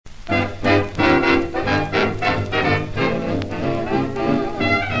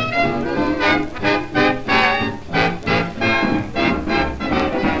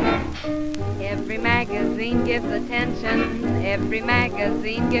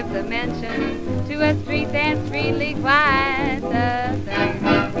gives a mention to a street that's really quite the thing.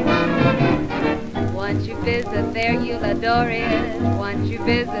 Once you visit there, you'll adore it. Once you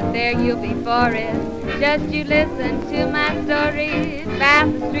visit there, you'll be for it. Just you listen to my story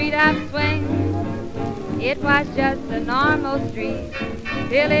about the street of swing. It was just a normal street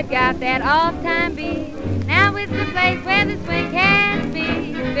till it got that off-time beat. Now it's the place where the swing can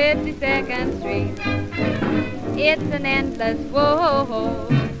be, 52nd Street. It's an endless whoa,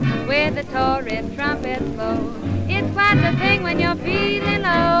 where the torrid trumpets blow. It's quite the thing when you're feeling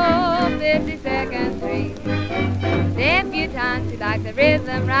low, 52nd Street. Debutantes who like the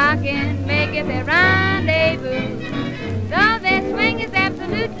rhythm rockin' make it their rendezvous. Though their swing is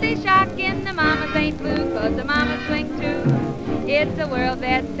absolutely shocking, the mamas ain't blue, 'cause the mamas swing too. It's a world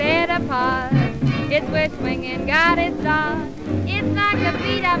that's set apart. It's where swinging got its start. It's like the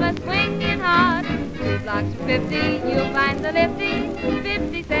beat of a swinging heart. 2 blocks from 50, you'll find the Nifty,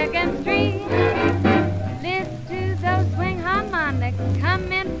 52nd Street. Listen to those swing harmonics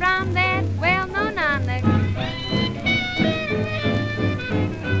coming from that well-known onyx.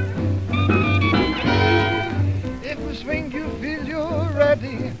 If the swing you feel you're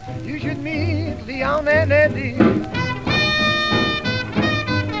ready, you should meet Leon and Eddie.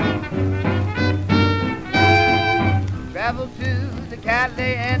 Travel to the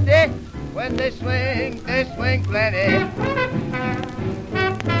Cali Andy. When they swing plenty.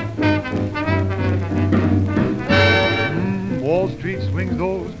 Wall Street swings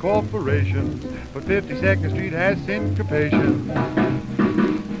those corporations, but 52nd Street has syncopation.